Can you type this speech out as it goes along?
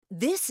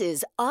This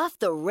is Off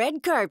the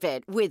Red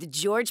Carpet with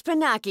George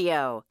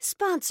Pennacchio,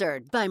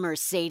 sponsored by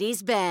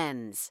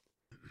Mercedes-Benz.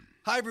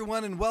 Hi,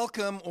 everyone, and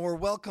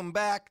welcome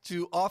back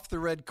to Off the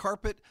Red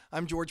Carpet.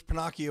 I'm George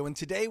Pennacchio, and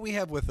today we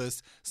have with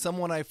us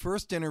someone I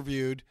first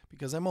interviewed,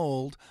 because I'm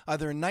old,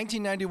 either in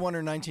 1991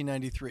 or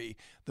 1993.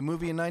 The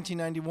movie in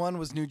 1991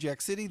 was New Jack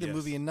City. The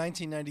movie in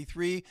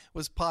 1993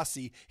 was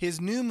Posse.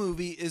 His new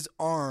movie is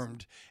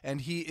Armed,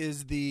 and he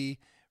is the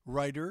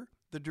writer,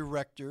 the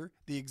director,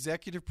 the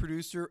executive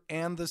producer,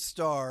 and the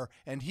star.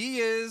 And he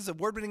is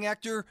award-winning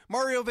actor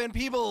Mario Van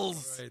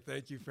Peebles. All right,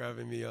 thank you for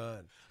having me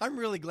on. I'm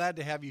really glad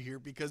to have you here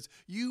because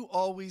you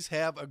always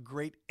have a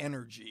great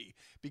energy.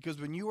 Because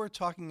when you are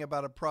talking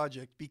about a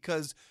project,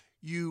 because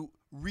you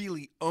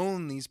really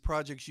own these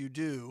projects you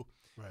do,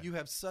 right, you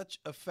have such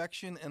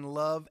affection and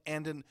love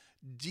and a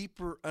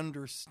deeper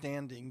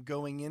understanding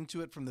going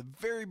into it from the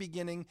very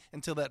beginning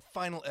until that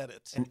final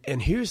edit.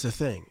 And here's the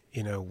thing,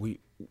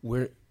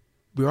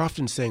 we're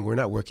often saying we're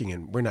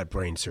not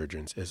brain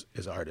surgeons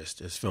as artists,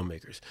 as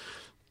filmmakers.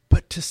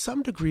 But to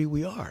some degree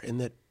we are, in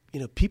that,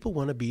 people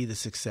want to be the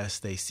success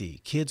they see.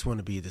 Kids want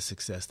to be the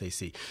success they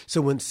see. So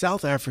when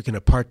South African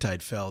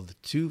apartheid fell, the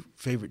two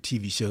favorite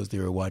TV shows they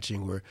were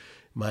watching were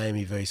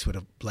Miami Vice with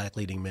a black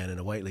leading man and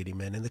a white leading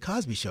man, and The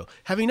Cosby Show,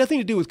 having nothing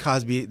to do with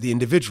Cosby, the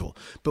individual,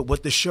 but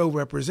what the show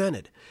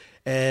represented.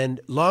 And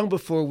long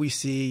before we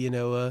see,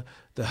 the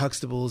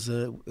Huxtables,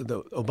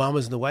 the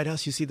Obamas in the White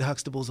House, you see the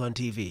Huxtables on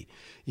TV.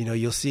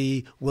 You'll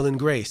see Will and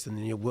Grace,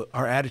 and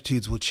our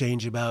attitudes will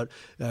change about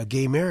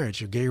gay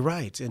marriage or gay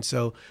rights. And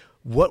so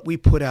what we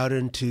put out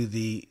into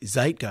the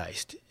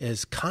zeitgeist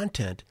as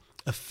content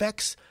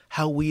affects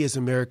how we as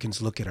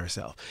Americans look at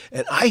ourselves.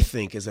 And I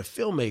think as a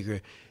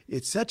filmmaker,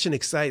 it's such an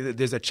exciting,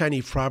 there's a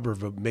Chinese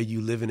proverb of, may you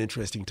live in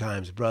interesting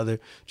times. Brother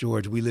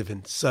George, we live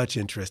in such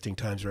interesting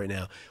times right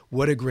now.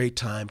 What a great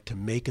time to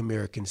make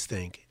Americans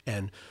think.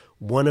 And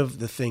one of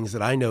the things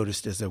that I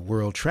noticed as a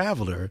world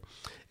traveler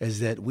is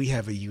that we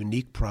have a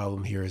unique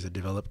problem here as a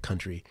developed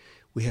country.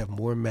 We have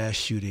more mass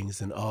shootings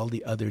than all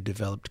the other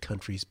developed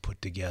countries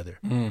put together.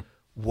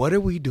 What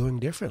are we doing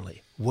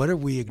differently? What are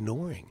we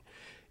ignoring?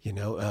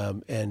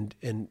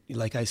 And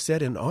like I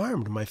said in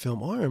Armed, my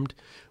film Armed,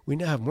 we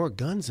now have more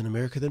guns in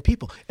America than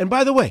people. And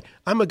by the way,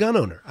 I'm a gun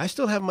owner. I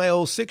still have my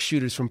old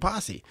 6-shooters from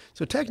Posse.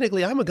 So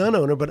technically I'm a gun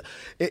owner, but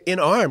in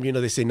Armed,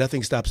 they say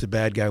nothing stops a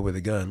bad guy with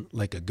a gun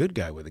like a good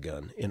guy with a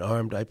gun. In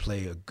Armed, I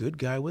play a good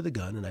guy with a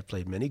gun, and I've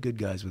played many good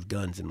guys with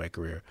guns in my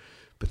career.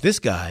 But this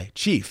guy,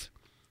 Chief,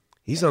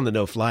 he's on the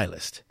no-fly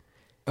list.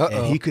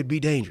 And he could be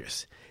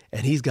dangerous.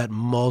 And he's got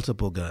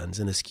multiple guns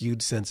and a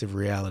skewed sense of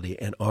reality.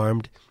 And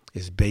Armed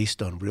is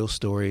based on real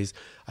stories.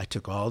 I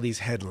took all these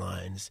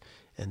headlines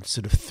and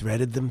sort of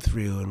threaded them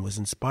through and was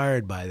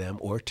inspired by them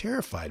or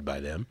terrified by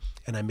them,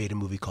 and I made a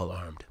movie called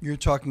Armed. You're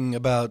talking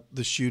about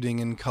the shooting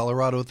in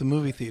Colorado at the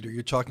movie theater.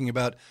 You're talking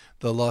about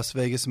the Las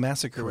Vegas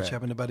massacre, Correct. Which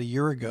happened about a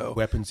year ago.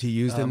 Weapons he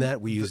used in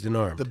that, we used in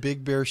Armed. The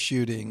Big Bear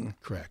shooting.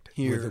 Correct.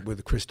 Here.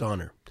 With Chris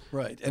Donner.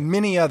 Right, and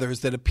many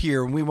others that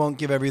appear, and we won't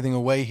give everything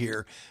away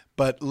here,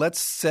 but let's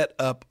set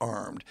up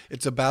Armed.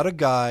 It's about a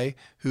guy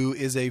who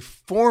is a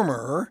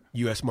former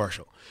U.S.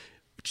 Marshal.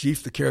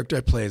 Chief, the character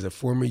I play, is a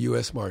former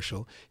U.S.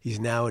 Marshal. He's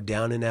now a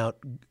down-and-out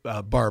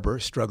barber,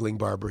 struggling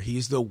barber.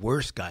 He's the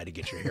worst guy to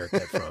get your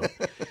haircut from.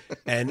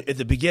 And at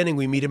the beginning,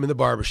 we meet him in the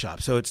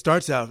barbershop. So it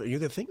starts out, you're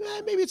going to think,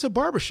 maybe it's a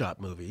barbershop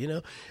movie,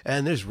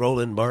 And there's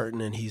Roland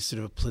Martin, and he's sort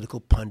of a political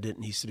pundit,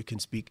 and he sort of can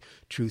speak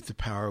truth to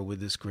power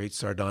with this great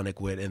sardonic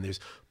wit. And there's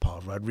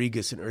Paul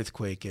Rodriguez in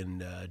Earthquake,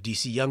 and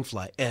D.C.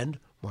 Youngfly, and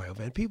Mario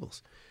Van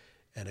Peebles.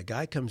 And a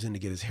guy comes in to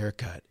get his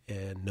haircut,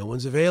 and no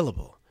one's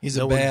available. He's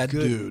a bad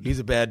dude. He's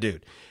a bad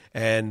dude.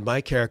 And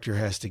my character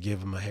has to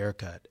give him a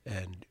haircut.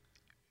 And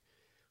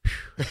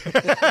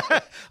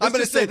I'm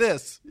going to say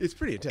this. It's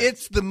pretty intense.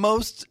 It's the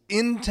most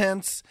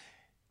intense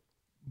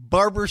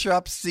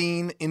barbershop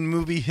scene in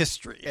movie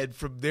history. And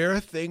from there,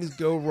 things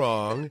go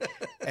wrong.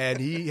 And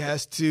he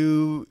has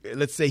to,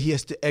 let's say he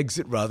has to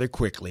exit rather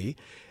quickly.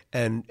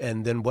 And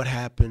then what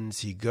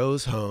happens? He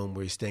goes home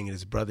where he's staying at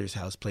his brother's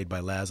house, played by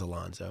Laz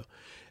Alonso,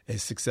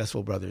 his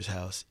successful brother's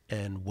house.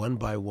 And one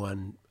by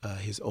one,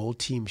 his old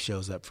team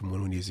shows up from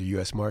when he was a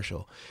U.S.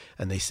 Marshal.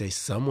 And they say,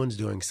 someone's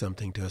doing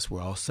something to us.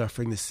 We're all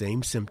suffering the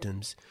same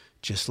symptoms,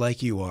 just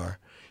like you are.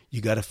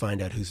 You got to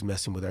find out who's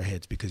messing with our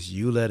heads because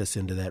you led us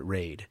into that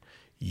raid.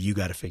 You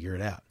got to figure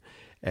it out.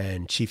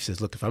 And Chief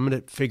says, look, if I'm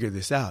going to figure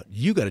this out,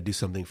 you got to do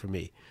something for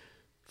me.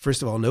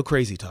 First of all, no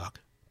crazy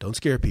talk. Don't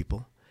scare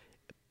people.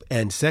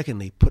 And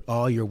secondly, put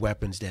all your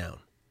weapons down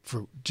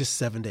for just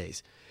 7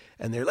 days.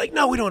 And they're like,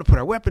 no, we don't want to put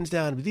our weapons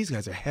down. But these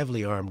guys are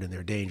heavily armed and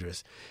they're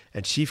dangerous.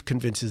 And Chief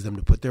convinces them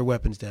to put their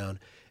weapons down.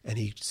 And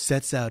he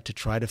sets out to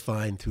try to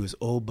find, through his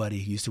old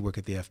buddy who used to work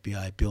at the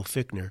FBI, Bill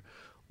Fichtner,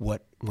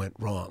 what went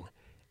wrong.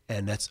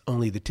 And that's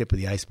only the tip of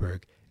the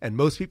iceberg. And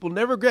most people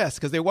never guess,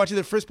 because they're watching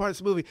the first part of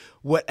the movie,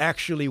 what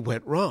actually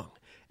went wrong.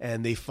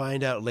 And they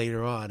find out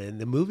later on. And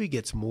the movie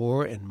gets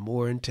more and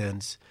more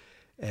intense.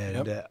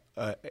 And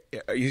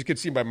you can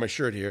see by my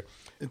shirt here,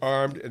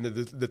 Armed, and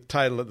the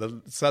title,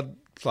 the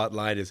plot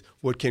line is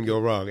what can go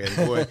wrong. And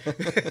boy,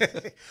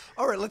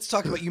 all right, let's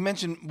talk about. You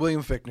mentioned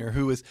William Fichtner,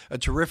 who is a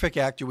terrific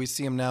actor. We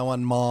see him now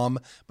on Mom,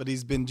 but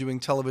he's been doing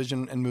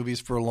television and movies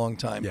for a long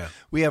time. Yeah.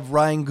 We have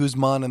Ryan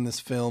Guzman in this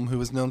film,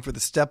 who is known for the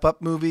Step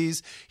Up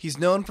movies. He's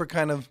known for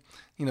kind of,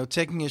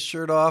 taking his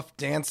shirt off,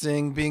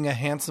 dancing, being a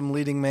handsome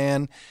leading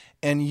man,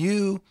 and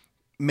you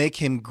make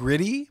him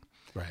gritty.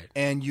 Right.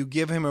 And you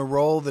give him a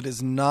role that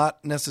is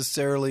not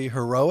necessarily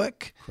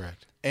heroic.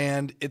 Correct.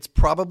 And it's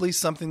probably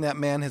something that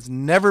man has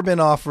never been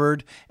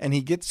offered, and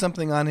he gets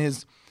something on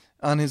his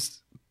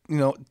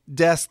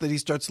desk that he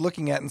starts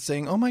looking at and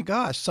saying, "Oh my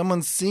gosh,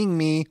 someone's seeing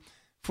me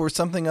for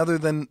something other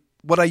than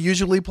what I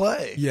usually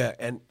play." Yeah,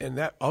 and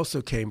that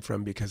also came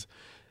from because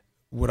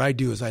what I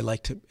do is I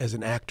like to, as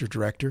an actor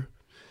director,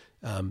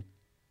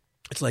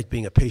 it's like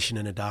being a patient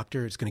and a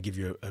doctor. It's going to give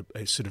you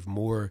a sort of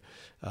more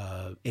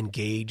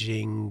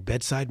engaging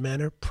bedside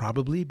manner,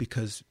 probably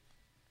because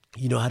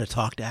you know how to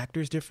talk to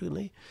actors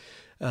differently.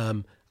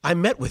 I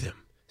met with him.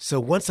 So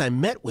once I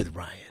met with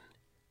Ryan,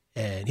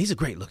 and he's a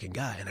great looking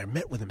guy, and I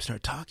met with him,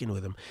 started talking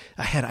with him,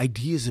 I had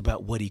ideas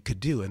about what he could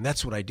do, and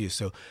that's what I do.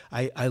 So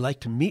I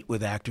like to meet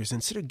with actors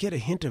and sort of get a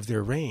hint of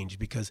their range,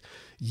 because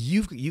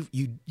you've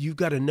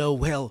got to know,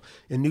 well,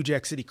 in New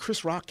Jack City,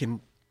 Chris Rock can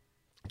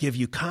give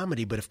you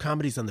comedy, but if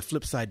comedy's on the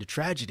flip side to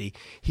tragedy,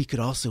 he could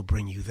also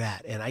bring you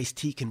that. And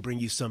Ice-T can bring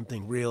you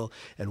something real,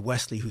 and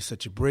Wesley, who's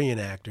such a brilliant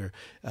actor,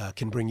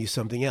 can bring you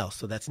something else.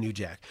 So that's New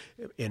Jack.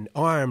 In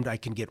Armed, I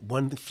can get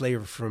one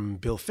flavor from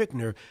Bill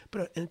Fichtner,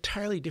 but an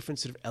entirely different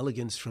sort of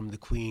elegance from the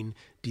Queen,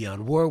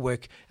 Dionne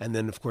Warwick, and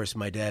then of course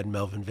my dad,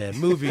 Melvin Van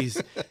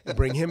Movies,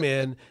 bring him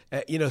in.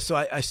 So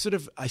I sort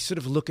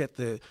of look at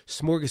the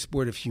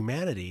smorgasbord of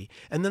humanity,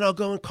 and then I'll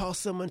go and call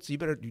someone. So you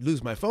better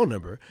lose my phone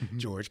number,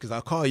 George, because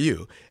I'll call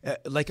you,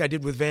 like I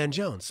did with Van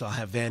Jones. So I'll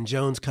have Van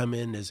Jones come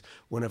in as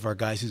one of our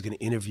guys who's going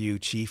to interview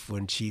Chief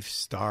when Chief's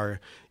star,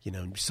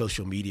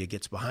 social media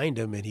gets behind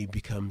him, and he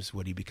becomes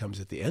what he becomes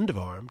at the end of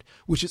Armed,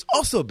 which is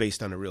also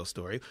based on a real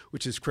story,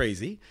 which is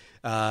crazy.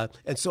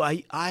 And so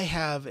I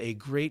have a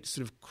great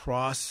sort of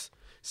cross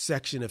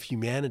section of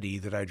humanity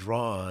that I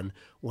draw on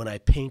when I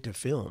paint a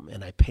film,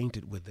 and I paint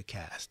it with the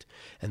cast.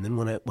 And then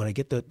when I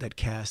get that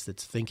cast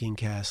that's thinking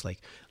cast, like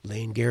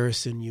Lane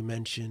Garrison you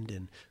mentioned,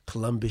 and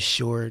Columbus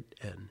Short,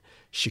 and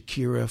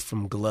Shakira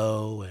from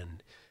Glow,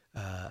 and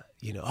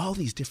all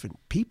these different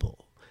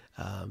people,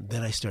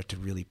 then I start to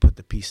really put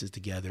the pieces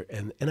together,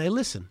 and I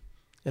listen.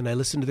 And I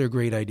listen to their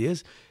great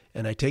ideas,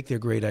 and I take their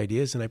great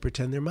ideas and I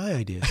pretend they're my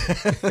ideas.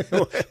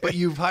 But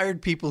you've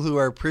hired people who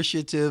are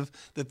appreciative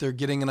that they're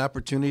getting an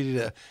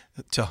opportunity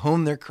to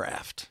hone their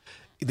craft.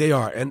 They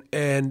are.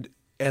 And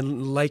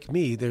like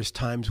me, there's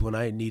times when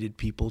I needed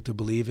people to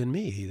believe in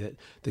me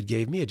that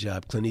gave me a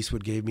job. Clint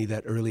Eastwood gave me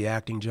that early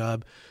acting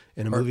job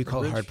in a movie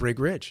called Heartbreak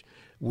Ridge,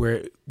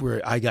 where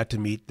I got to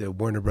meet the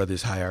Warner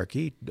Brothers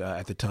hierarchy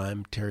at the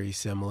time, Terry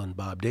Semel and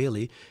Bob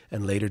Daly,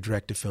 and later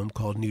direct a film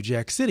called New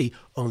Jack City,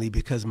 only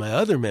because my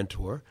other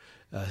mentor,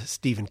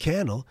 Stephen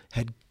Cannell,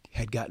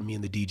 had gotten me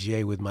in the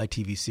DGA with my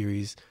TV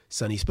series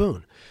Sunny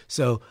Spoon.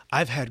 So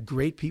I've had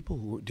great people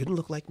who didn't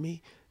look like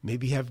me,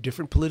 maybe have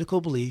different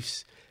political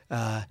beliefs,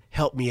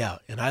 help me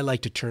out, and I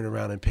like to turn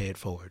around and pay it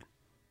forward.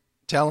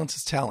 Talent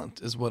is talent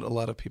is what a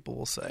lot of people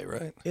will say,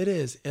 right? It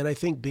is. And I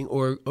think being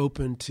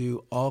open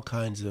to all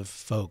kinds of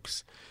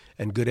folks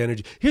and good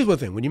energy. Here's one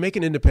thing. When you make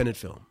an independent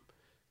film,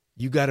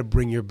 you got to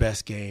bring your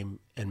best game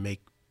and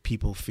make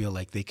people feel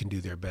like they can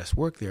do their best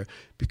work there,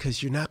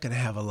 because you're not going to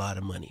have a lot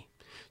of money.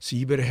 So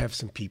you better have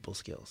some people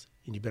skills,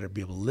 and you better be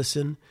able to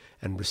listen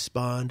and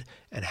respond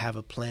and have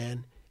a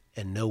plan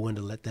and know when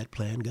to let that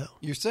plan go.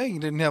 You're saying you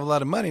didn't have a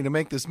lot of money to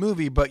make this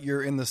movie, but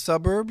you're in the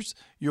suburbs,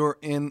 you're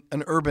in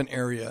an urban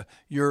area,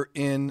 you're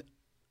in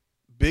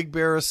Big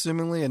Bear,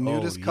 assumingly a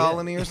nudist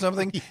colony or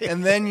something,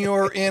 and then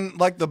you're in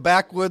like the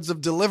backwoods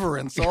of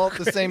Deliverance all at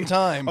the same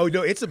time. Oh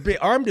no,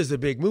 Armed is a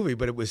big movie,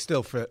 but it was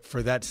still for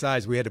that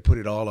size. We had to put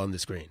it all on the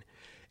screen.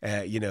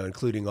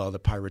 Including all the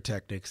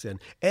pyrotechnics,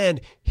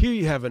 and here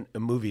you have a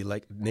movie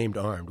like named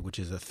Armed, which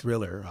is a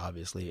thriller,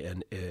 obviously,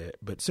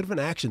 but sort of an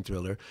action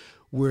thriller,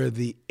 where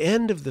the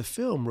end of the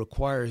film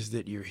requires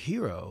that your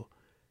hero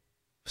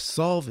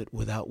solve it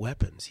without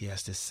weapons. He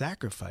has to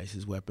sacrifice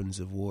his weapons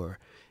of war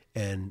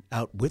and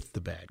outwit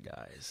the bad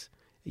guys,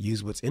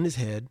 use what's in his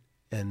head,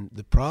 and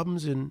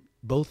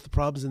both the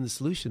problems and the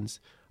solutions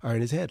are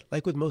in his head,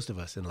 like with most of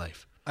us in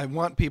life. I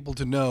want people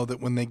to know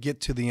that when they get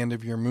to the end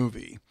of your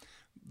movie,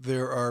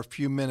 there are a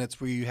few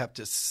minutes where you have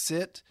to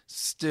sit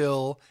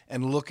still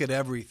and look at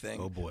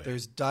everything. Oh, boy.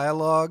 There's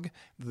dialogue,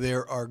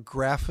 there are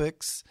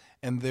graphics,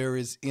 and there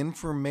is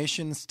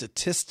information,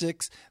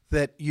 statistics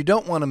that you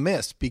don't want to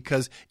miss,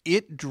 because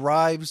it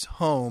drives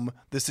home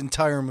this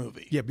entire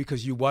movie. Yeah,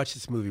 because you watch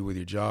this movie with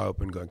your jaw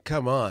open going,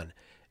 come on.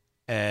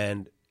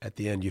 And at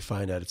the end, you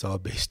find out it's all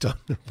based on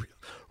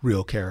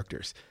real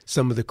characters.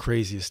 Some of the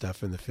craziest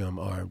stuff in the film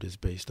Armed is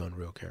based on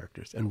real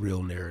characters and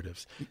real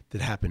narratives that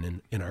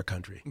happen in our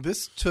country.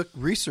 This took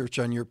research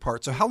on your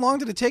part. So how long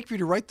did it take for you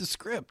to write the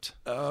script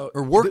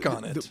or work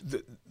on it?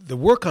 The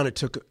work on it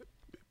took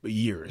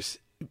years.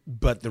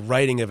 but the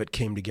writing of it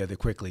came together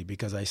quickly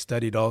because I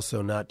studied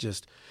also not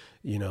just,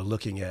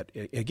 looking at,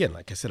 again,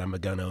 like I said, I'm a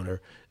gun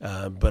owner,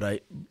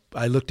 but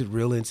I looked at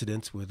real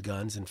incidents with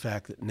guns. In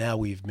fact, now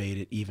we've made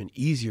it even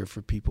easier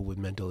for people with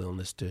mental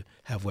illness to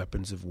have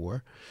weapons of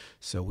war.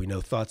 So we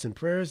know thoughts and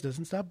prayers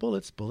doesn't stop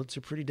bullets. Bullets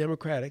are pretty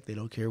democratic. They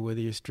don't care whether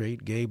you're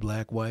straight, gay,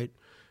 black, white,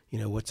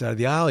 what side of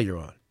the aisle you're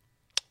on.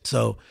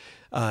 So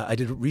I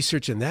did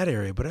research in that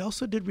area, but I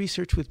also did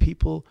research with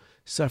people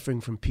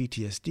suffering from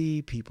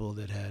PTSD, people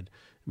that had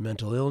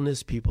mental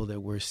illness, people that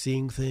were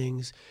seeing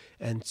things.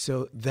 And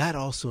so that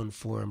also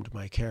informed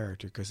my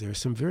character because there are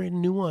some very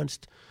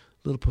nuanced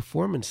little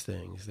performance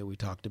things that we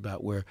talked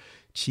about where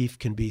Chief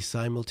can be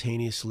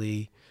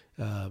simultaneously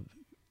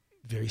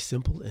very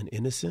simple and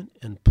innocent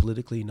and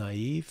politically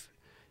naive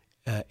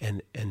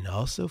and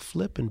also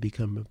flip and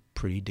become a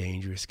pretty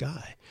dangerous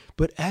guy.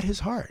 But at his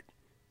heart,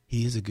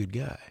 he is a good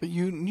guy. But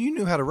you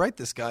knew how to write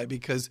this guy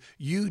because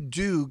you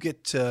do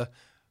get to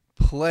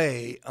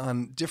play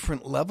on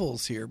different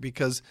levels here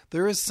because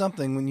there is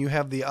something when you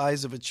have the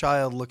eyes of a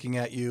child looking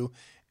at you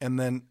and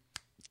then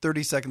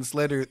 30 seconds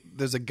later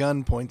there's a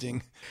gun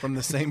pointing from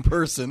the same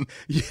person.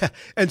 Yeah.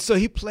 And so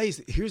he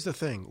plays. Here's the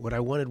thing. What I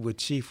wanted with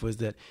Chief was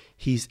that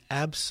he's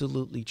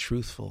absolutely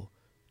truthful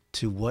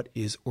to what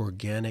is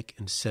organic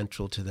and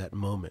central to that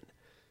moment.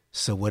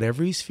 So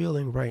whatever he's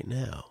feeling right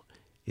now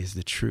is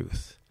the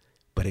truth.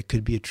 But it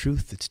could be a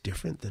truth that's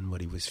different than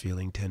what he was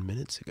feeling 10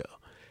 minutes ago.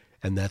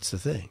 And that's the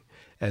thing.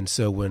 And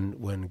so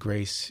when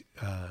Grace,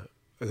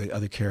 the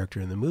other character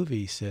in the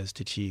movie, says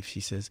to Chief,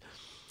 she says,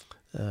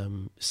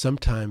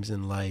 sometimes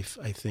in life,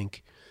 I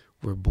think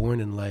we're born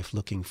in life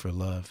looking for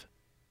love.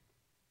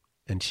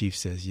 And Chief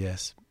says,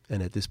 yes.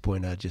 And at this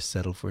point, I'd just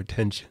settle for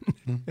attention.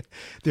 Mm-hmm.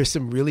 There's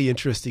some really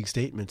interesting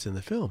statements in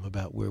the film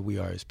about where we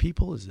are as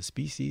people, as a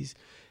species.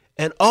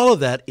 And all of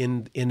that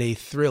in a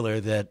thriller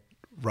that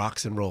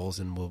rocks and rolls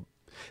and will,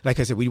 like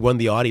I said, we won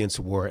the audience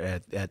award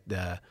at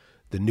the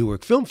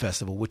Newark Film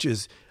Festival, which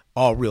is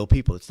all real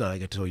people. It's not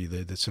like I told you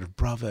the sort of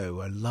bravo,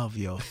 I love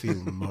your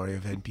film, Mario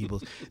Van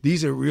Peebles.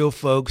 These are real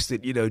folks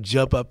that,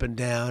 jump up and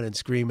down and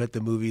scream at the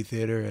movie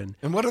theater. And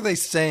what are they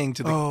saying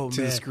to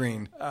the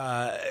screen?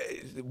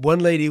 One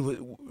lady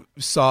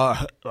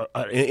saw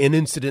an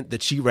incident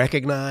that she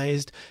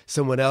recognized.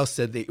 Someone else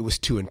said that it was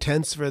too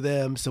intense for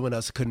them. Someone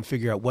else couldn't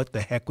figure out what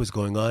the heck was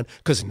going on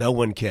because no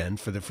one can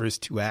for the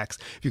first two acts.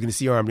 If you're going to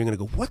see Armed, you're going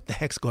to go, what the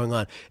heck's going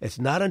on? It's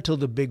not until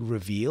the big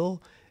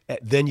reveal,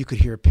 then you could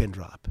hear a pin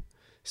drop.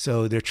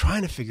 So they're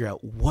trying to figure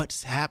out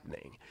what's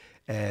happening.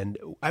 And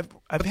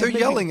but they're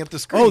yelling at the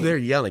screen. Oh, they're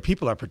yelling.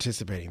 People are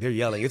participating. They're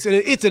yelling. It's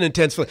an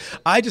intense film.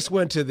 I just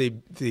went to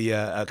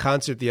the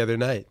concert the other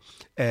night,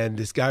 and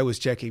this guy was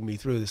checking me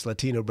through, this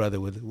Latino brother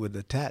with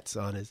the tats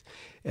on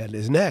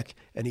his neck,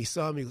 and he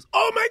saw me. He goes,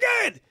 "Oh my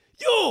God,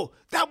 you!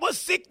 That was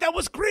sick. That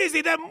was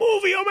crazy. That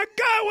movie. Oh my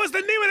God, what's the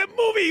name of that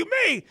movie you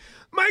made?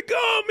 My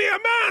God, mi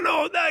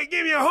hermano,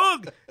 give me a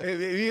hug."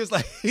 He was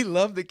like, he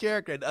loved the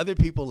character. And other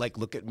people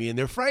look at me and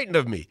they're frightened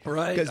of me.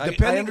 Right.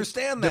 I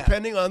understand that.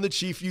 Depending on the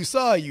Chief you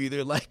saw, you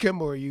either like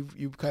him or you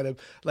kind of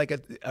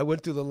I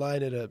went through the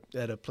line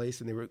at a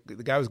place and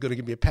the guy was going to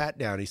give me a pat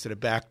down. He sort of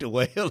backed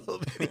away a little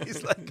bit.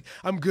 He's like,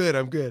 I'm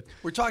good.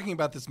 We're talking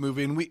about this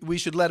movie and we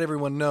should let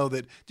everyone know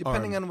that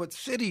depending on what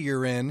city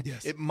you're in,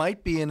 yes, it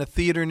might be in a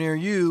theater near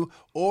you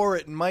or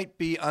it might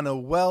be on a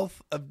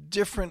wealth of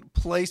different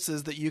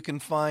places that you can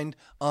find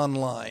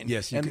online.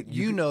 Yes,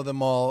 you know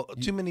them all.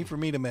 Too many for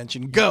me to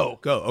mention. Go.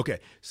 Okay.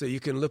 So you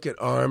can look at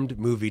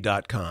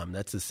armedmovie.com.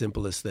 That's the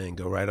simplest thing.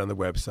 Go right on the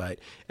website,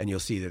 and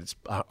you'll see that it's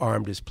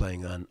Armed is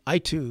playing on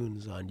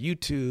iTunes, on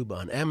YouTube,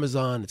 on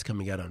Amazon. It's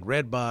coming out on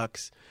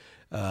Redbox.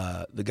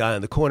 The guy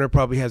in the corner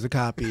probably has a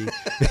copy.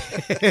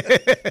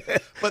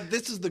 But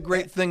this is the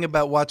great thing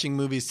about watching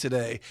movies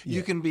today. Yeah.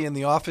 You can be in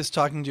the office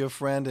talking to a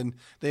friend and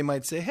they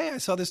might say, "Hey, I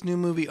saw this new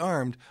movie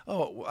Armed."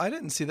 "Oh, I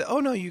didn't see that."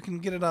 "Oh, no, you can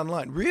get it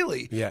online."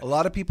 Really? Yeah. A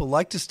lot of people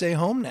like to stay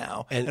home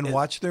now and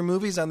watch their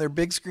movies on their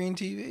big screen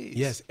TVs.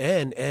 Yes,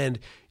 and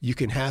you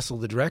can hassle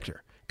the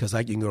director because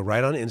you can go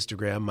right on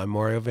Instagram, my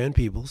Mario Van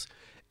Peebles,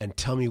 and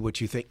tell me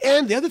what you think.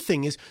 And the other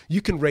thing is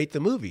you can rate the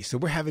movie. So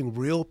we're having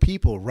real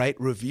people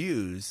write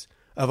reviews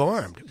of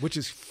Armed, which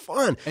is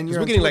fun. And you're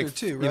we're on getting Twitter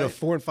too, right?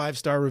 4 and 5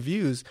 star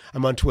reviews.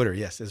 I'm on Twitter,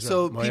 yes.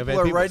 So right. people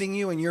are writing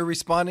you and you're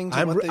responding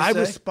to what they say? I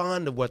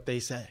respond to what they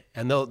say.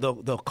 And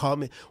they'll call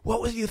me,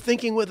 "What was you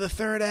thinking with the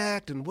third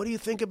act? And what do you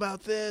think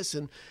about this?"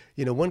 And,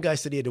 one guy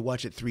said he had to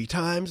watch it 3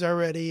 times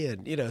already.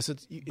 And, so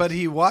but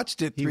he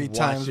watched it 3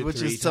 times,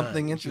 which is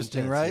something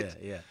interesting, right?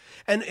 Yeah.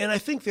 And I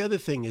think the other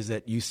thing is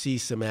that you see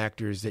some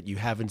actors that you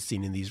haven't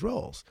seen in these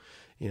roles.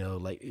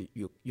 Like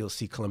you'll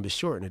see Columbus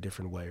Short in a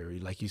different way, or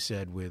like you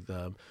said with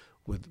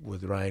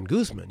Ryan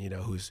Guzman,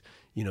 who's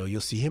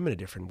you'll see him in a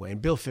different way.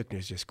 And Bill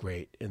Fichtner's just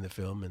great in the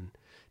film, and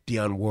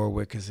Dionne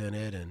Warwick is in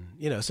it,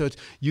 and so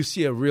you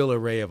see a real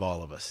array of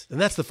all of us, and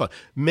that's the fun.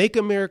 Make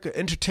America,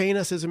 entertain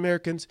us as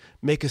Americans,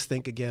 make us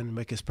think again,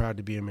 make us proud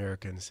to be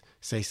Americans.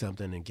 Say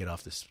something and get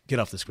off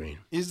the screen.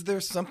 Is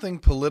there something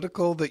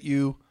political that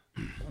you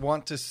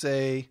want to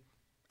say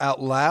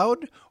out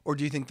loud, or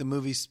do you think the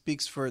movie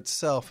speaks for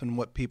itself and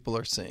what people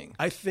are seeing?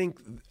 I think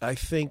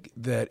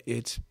that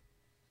it's.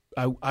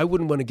 I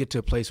wouldn't want to get to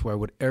a place where I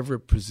would ever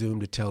presume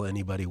to tell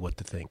anybody what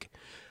to think.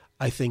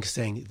 I think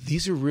saying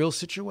these are real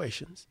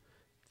situations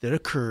that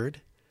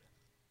occurred.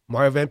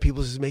 Mario Van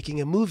Peebles is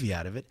making a movie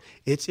out of it.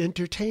 It's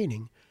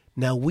entertaining.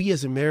 Now we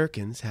as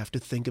Americans have to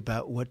think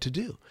about what to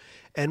do.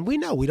 And we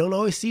know we don't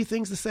always see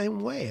things the same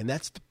way. And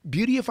that's the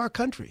beauty of our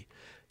country.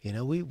 You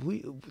know,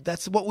 we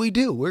that's what we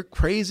do. We're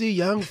crazy,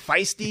 young,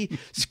 feisty,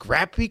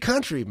 scrappy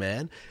country,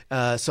 man.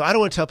 So I don't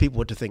want to tell people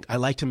what to think. I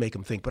like to make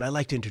them think, but I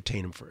like to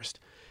entertain them first.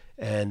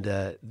 And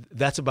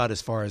that's about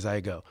as far as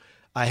I go.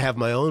 I have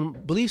my own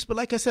beliefs, but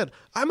like I said,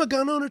 I'm a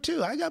gun owner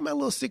too. I got my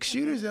little 6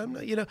 shooters,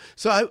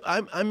 so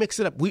I mix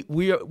it up.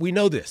 We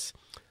know this.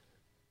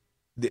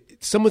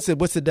 Someone said,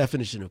 "What's the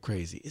definition of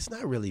crazy?" It's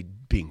not really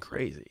being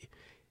crazy.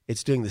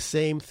 It's doing the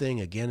same thing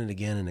again and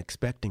again and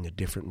expecting a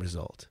different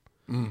result.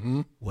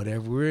 Mm-hmm.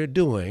 Whatever we're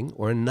doing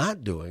or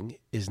not doing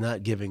is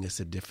not giving us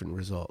a different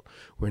result.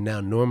 We're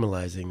now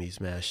normalizing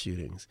these mass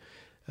shootings.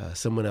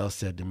 Someone else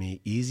said to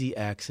me, easy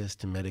access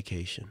to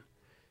medication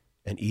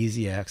and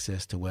easy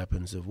access to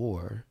weapons of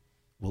war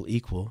will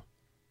equal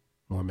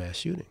more mass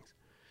shootings.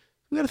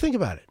 We got to think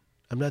about it.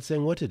 I'm not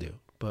saying what to do,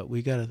 but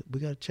we got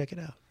to check it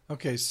out.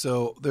 Okay,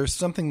 so there's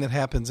something that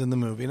happens in the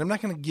movie, and I'm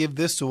not going to give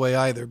this away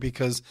either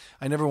because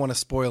I never want to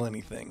spoil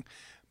anything.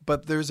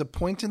 But there's a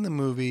point in the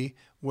movie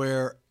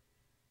where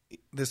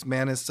this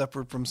man has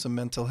suffered from some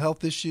mental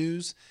health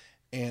issues,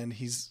 and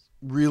he's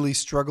really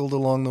struggled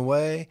along the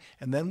way.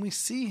 And then we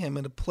see him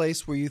in a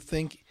place where you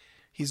think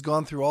he's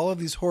gone through all of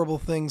these horrible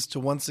things to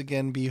once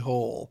again be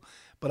whole.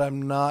 But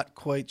I'm not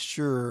quite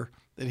sure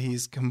that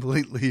he's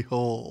completely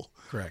whole.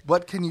 Correct.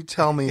 What can you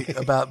tell me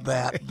about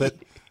that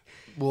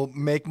will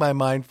make my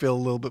mind feel a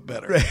little bit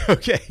better?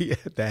 Okay, yeah,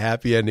 the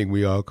happy ending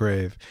we all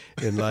crave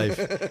in life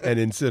and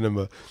in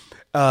cinema.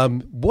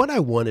 What I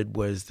wanted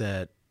was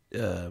that,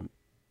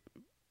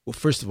 well,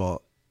 first of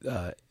all,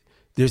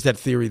 there's that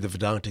theory, the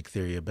Vedantic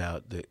theory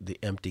about the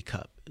empty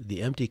cup.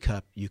 The empty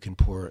cup you can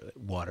pour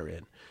water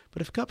in.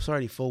 But if a cup's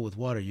already full with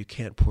water, you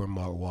can't pour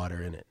more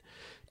water in it.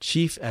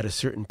 Chief, at a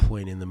certain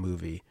point in the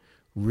movie,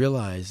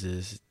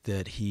 realizes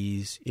that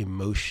he's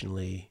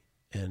emotionally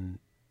and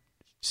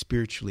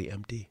spiritually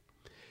empty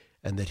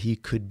and that he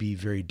could be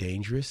very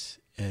dangerous.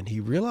 And he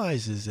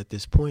realizes at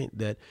this point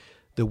that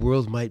the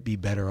world might be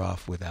better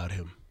off without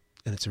him.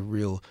 And it's a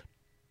real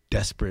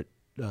desperate,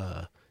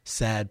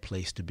 sad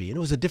place to be. And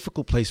it was a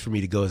difficult place for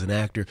me to go as an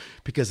actor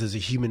because as a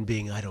human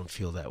being, I don't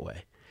feel that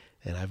way.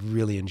 And I've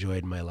really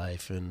enjoyed my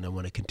life and I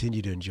want to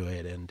continue to enjoy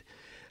it. And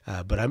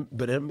but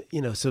I'm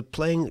so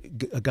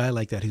playing a guy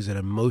like that who's at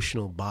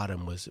emotional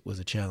bottom was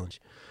a challenge.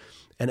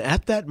 And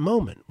at that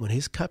moment when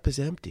his cup is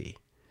empty,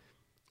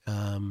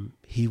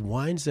 he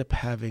winds up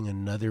having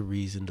another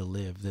reason to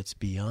live that's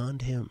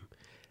beyond him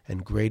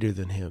and greater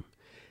than him.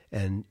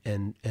 And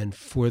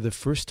for the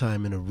first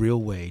time in a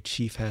real way,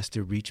 Chief has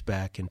to reach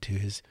back into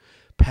his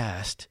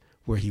past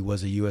where he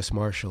was a U.S.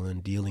 Marshal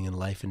and dealing in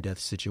life and death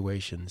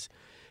situations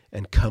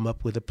and come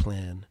up with a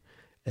plan,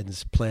 and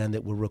this plan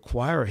that will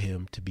require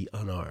him to be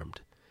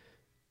unarmed,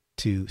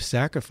 to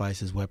sacrifice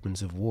his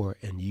weapons of war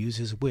and use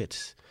his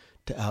wits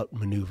to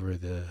outmaneuver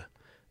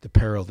the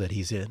peril that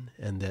he's in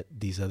and that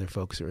these other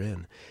folks are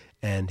in.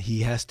 And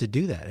he has to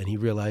do that. And he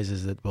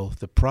realizes that both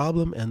the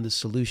problem and the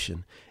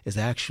solution is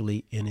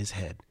actually in his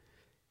head.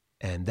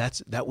 And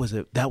that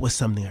was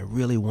something I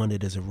really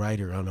wanted as a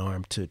writer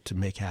unarmed to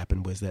make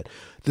happen, was that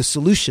the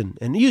solution,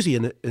 and usually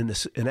in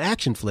an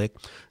action flick,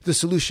 the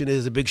solution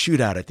is a big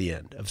shootout at the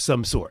end of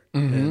some sort.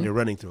 Mm-hmm. And they're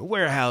running through a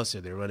warehouse or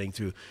they're running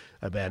through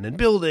an abandoned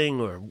building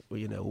or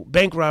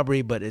bank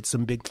robbery, but it's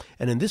some big.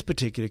 And in this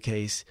particular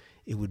case,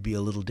 it would be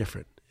a little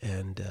different.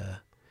 And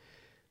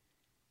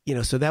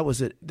so that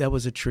was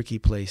a tricky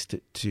place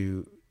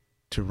to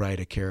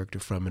write a character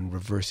from and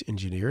reverse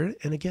engineer it,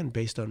 and again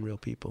based on real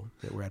people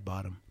that were at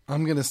bottom.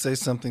 I'm going to say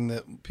something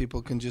that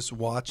people can just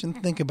watch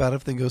and think about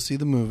if they go see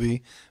the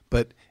movie,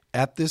 but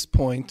at this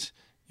point,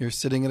 you're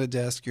sitting at a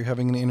desk, you're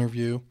having an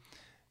interview,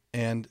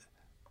 and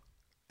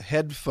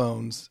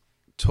headphones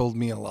told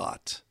me a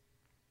lot.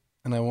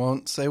 And I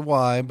won't say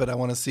why, but I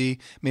want to see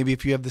maybe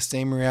if you have the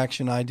same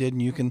reaction I did,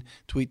 and you can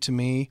tweet to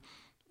me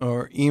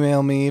or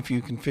email me if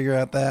you can figure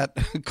out that.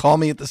 Call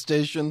me at the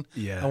station.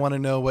 Yeah. I want to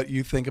know what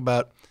you think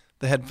about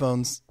the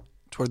headphones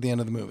toward the end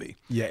of the movie.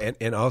 Yeah,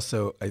 and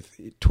also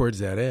towards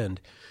that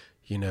end,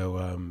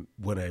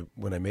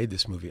 when I made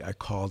this movie, I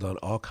called on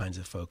all kinds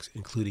of folks,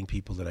 including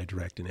people that I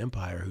direct in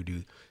Empire who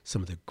do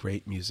some of the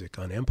great music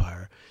on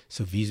Empire.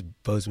 So V's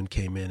Bozeman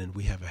came in, and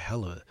we have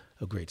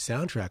a great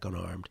soundtrack on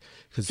Armed.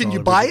 Can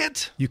you buy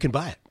it? You can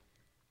buy it,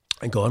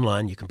 and go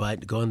online. You can buy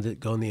it. Go on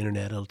the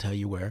internet. It'll tell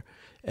you where.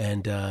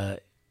 And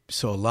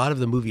so a lot of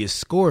the movie is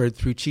scored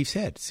through Chief's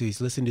head. So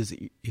he's listening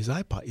to his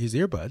iPod, his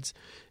earbuds,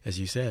 as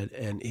you said,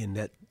 and in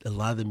that, a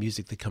lot of the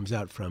music that comes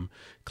out from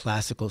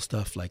classical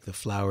stuff like the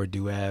Flower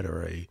Duet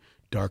or a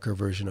darker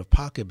version of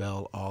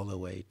Pachelbel, all the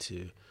way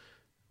to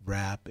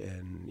rap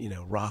and,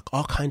 rock,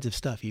 all kinds of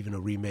stuff. Even a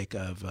remake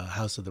of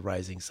House of the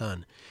Rising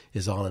Sun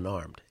is all in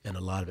Armed, and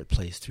a lot of it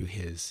plays through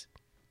his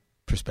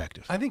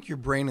perspective. I think your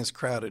brain is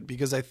crowded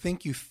because I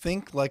think you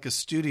think like a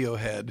studio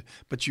head,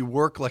 but you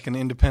work like an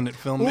independent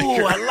filmmaker.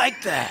 Oh, I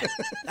like that.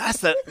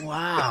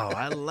 Wow,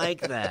 I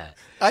like that.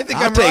 I think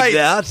I'm right.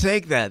 I'll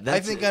take that.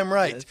 I think I'm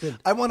right.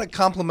 I want to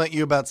compliment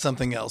you about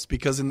something else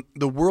because in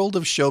the world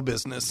of show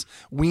business,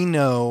 we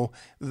know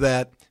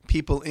that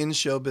people in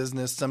show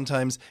business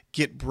sometimes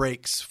get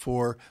breaks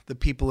for the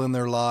people in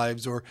their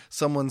lives, or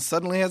someone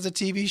suddenly has a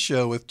TV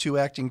show with 2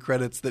 acting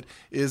credits that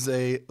is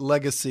a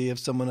legacy of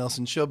someone else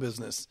in show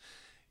business.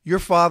 Your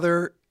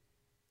father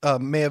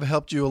may have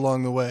helped you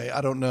along the way.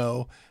 I don't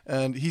know.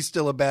 And he's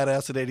still a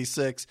badass at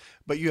 86.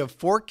 But you have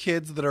 4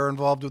 kids that are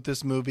involved with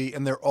this movie,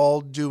 and they're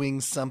all doing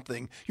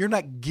something. You're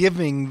not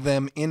giving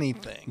them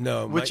anything,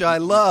 which I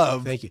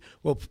love. Thank you.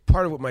 Well,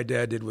 part of what my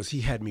dad did was he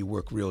had me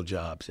work real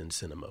jobs in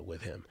cinema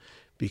with him.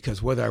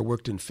 Because whether I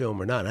worked in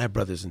film or not, and I have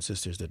brothers and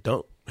sisters that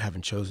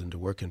haven't chosen to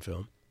work in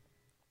film.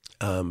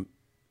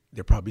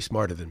 They're probably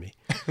smarter than me.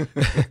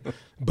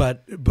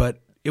 But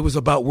it was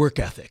about work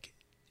ethic.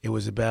 It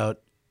was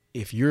about,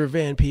 if you're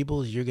Van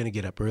Peebles, you're going to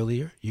get up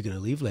earlier, you're going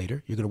to leave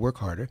later, you're going to work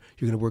harder,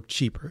 you're going to work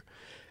cheaper,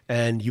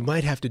 and you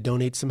might have to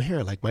donate some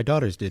hair like my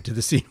daughters did to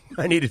the scene.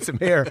 I needed some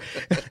hair,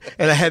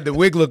 and I had the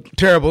wig look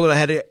terrible, and I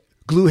had to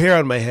glue hair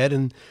on my head,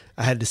 and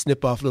I had to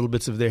snip off little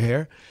bits of their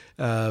hair.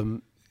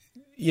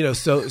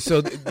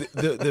 So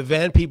the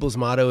Van Peebles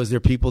motto is, they're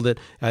people that,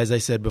 as I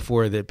said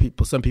before,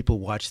 some people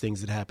watch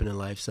things that happen in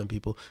life, some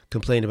people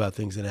complain about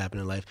things that happen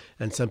in life,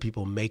 and some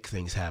people make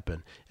things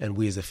happen. And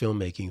we as a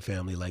filmmaking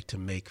family like to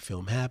make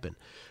film happen.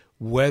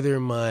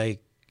 Whether my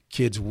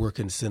kids work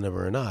in cinema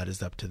or not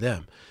is up to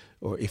them,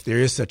 or if there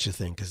is such a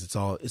thing, because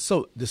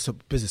this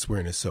business we're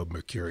in is so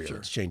mercurial, Sure.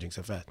 It's changing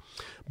so fast.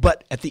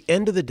 But at the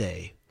end of the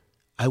day,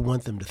 I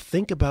want them to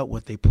think about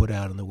what they put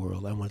out in the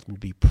world. I want them to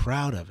be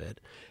proud of it.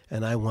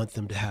 And I want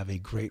them to have a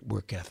great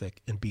work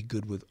ethic and be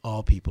good with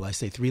all people. I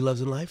say 3 loves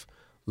in life: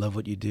 love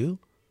what you do,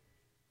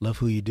 love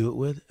who you do it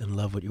with, and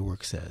love what your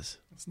work says.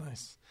 That's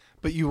nice.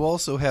 But you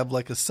also have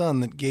like a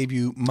son that gave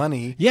you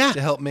money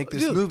to help make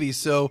this movie.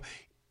 So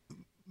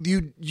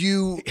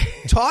you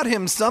taught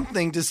him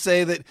something to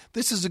say that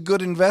this is a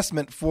good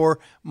investment for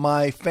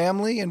my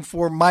family and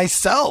for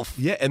myself.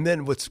 Yeah, and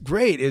then what's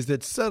great is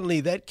that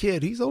suddenly that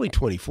kid, he's only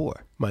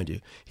 24, mind you.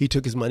 He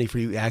took his money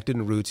he acted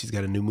in Roots. He's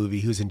got a new movie.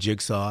 He was in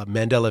Jigsaw,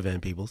 Mandela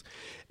Van Peebles,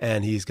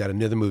 and he's got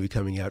another movie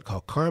coming out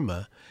called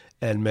Karma.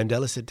 And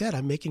Mandela said, Dad,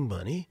 I'm making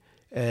money,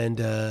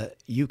 and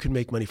you can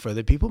make money for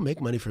other people,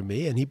 make money for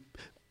me. And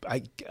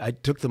I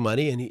took the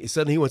money, and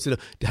suddenly he wants to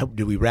know,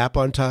 did we wrap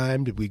on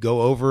time? Did we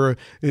go over?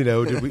 Did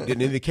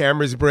any of the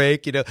cameras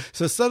break?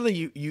 So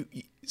suddenly you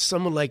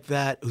someone like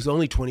that who's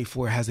only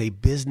 24 has a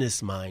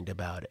business mind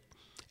about it.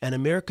 And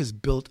America's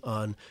built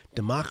on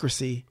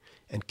democracy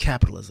and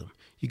capitalism.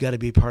 You got to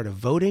be a part of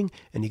voting,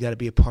 and you got to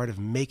be a part of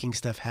making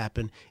stuff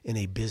happen in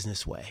a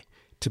business way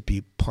to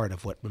be part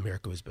of what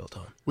America was built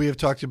on. We have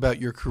talked about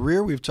your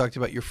career. We've talked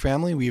about your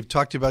family. We have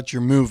talked about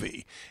your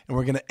movie. And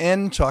we're going to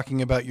end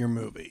talking about your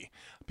movie.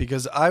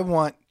 Because I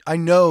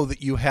know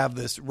that you have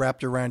this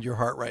wrapped around your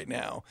heart right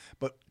now,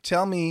 but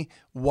tell me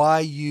why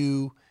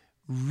you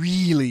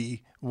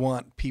really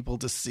want people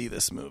to see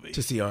this movie.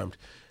 To see Armed.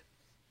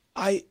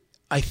 I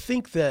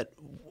think that,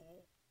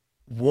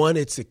 one,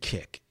 it's a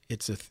kick.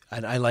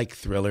 I like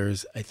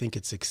thrillers. I think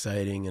it's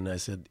exciting. And I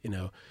said,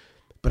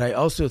 but I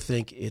also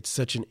think it's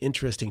such an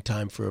interesting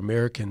time for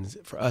Americans,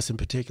 for us in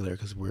particular,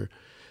 because we're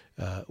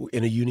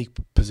in a unique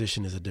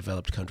position as a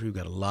developed country. We've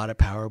got a lot of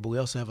power, but we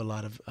also have a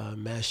lot of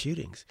mass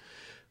shootings.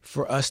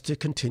 For us to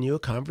continue a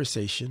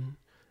conversation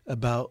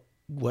about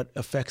what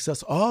affects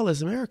us all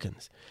as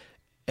Americans,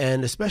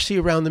 and especially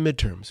around the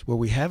midterms, where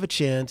we have a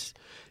chance,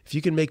 if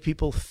you can make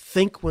people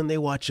think when they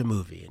watch a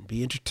movie and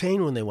be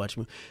entertained when they watch a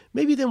movie,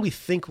 maybe then we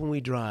think when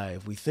we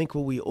drive, we think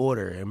what we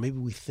order, and maybe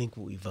we think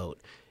what we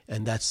vote.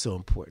 And that's so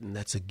important.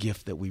 That's a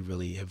gift that we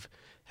really have.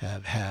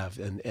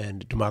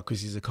 And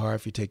democracy is a car.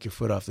 If you take your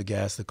foot off the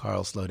gas, the car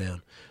will slow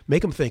down.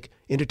 Make them think,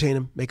 entertain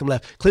them, make them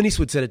laugh. Clint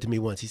Eastwood said it to me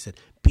once. He said,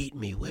 beat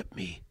me, whip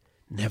me,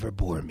 never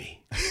bore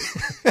me.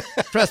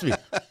 Trust me.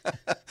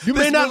 You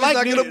may not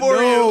like New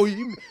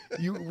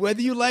Jack.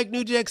 Whether you like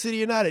New Jack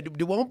City or not,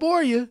 it won't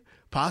bore you.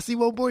 Posse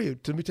won't bore you.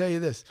 Let me tell you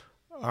this.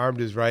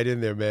 Armed is right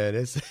in there, man.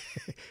 It's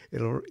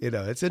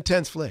it's an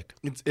intense flick.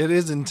 It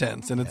is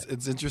intense, and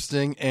it's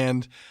interesting.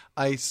 And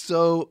I'm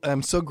so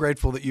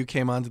grateful that you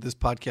came onto this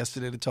podcast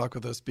today to talk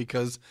with us,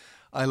 because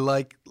I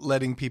like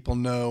letting people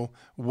know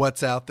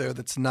what's out there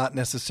that's not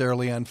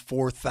necessarily on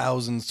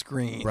 4,000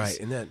 screens. Right,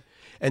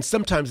 and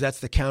sometimes that's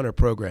the counter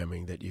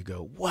programming that you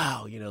go,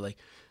 wow, like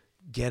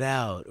Get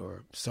Out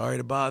or Sorry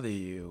to Bother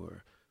You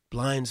or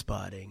Blind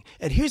Spotting.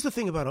 And here's the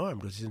thing about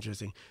Armed, which is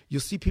interesting.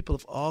 You'll see people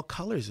of all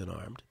colors in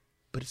Armed.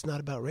 But it's not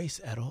about race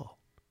at all.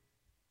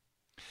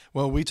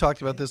 Well, we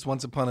talked about this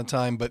once upon a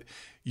time, but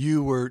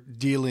you were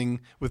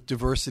dealing with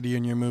diversity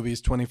in your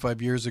movies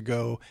 25 years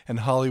ago, and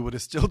Hollywood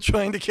is still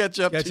trying to catch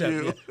up to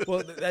you. Yeah.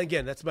 Well,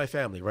 again, that's my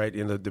family, right?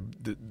 You know,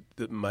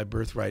 my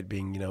birthright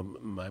being, you know,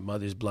 my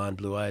mother's blonde,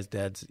 blue eyes,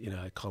 dad's, you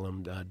know, I call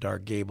him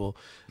Dark Gable.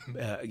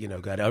 You know,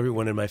 got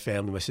everyone in my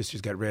family. My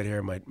sister's got red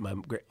hair. My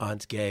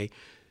aunt's gay.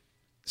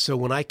 So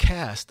when I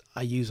cast,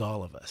 I use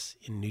all of us.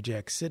 In New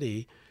Jack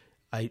City,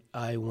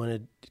 I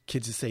wanted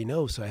kids to say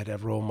no, so I had to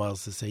have role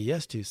models to say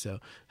yes to. So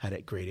I had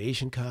a great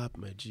Asian cop,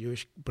 my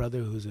Jewish brother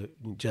who's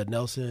Judd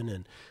Nelson,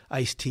 and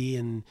Ice-T,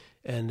 and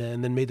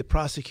then made the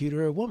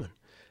prosecutor a woman.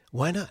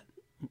 Why not?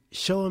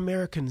 Show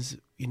Americans,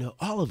 you know,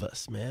 all of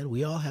us, man.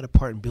 We all had a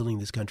part in building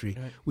this country.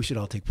 Right. We should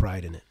all take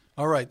pride in it.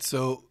 All right,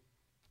 so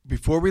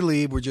before we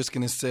leave, we're just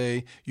going to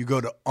say you go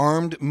to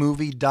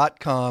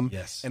armedmovie.com.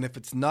 Yes. And if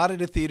it's not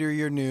at a theater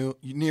near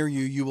you,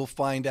 you will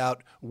find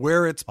out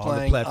where it's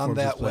playing on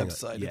that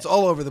website. Yeah. It's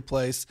all over the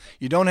place.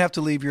 You don't have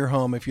to leave your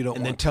home if you don't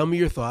want to. And then tell me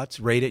your thoughts,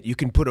 rate it. You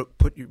can put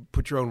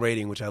your own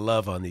rating, which I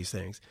love on these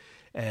things.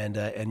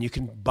 And you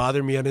can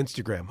bother me on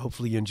Instagram.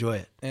 Hopefully you enjoy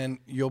it. And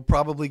you'll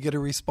probably get a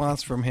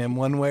response from him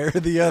one way or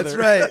the other. That's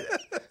right.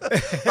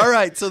 All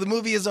right, so the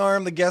movie is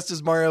Armed. The guest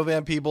is Mario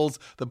Van Peebles.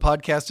 The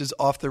podcast is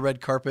Off the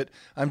Red Carpet.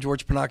 I'm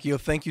George Pinocchio.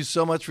 Thank you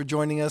so much for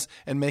joining us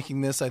and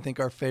making this, I think,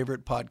 our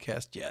favorite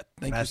podcast yet.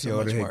 Thank you so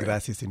much, Mario.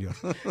 Gracias,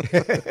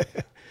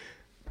 señor.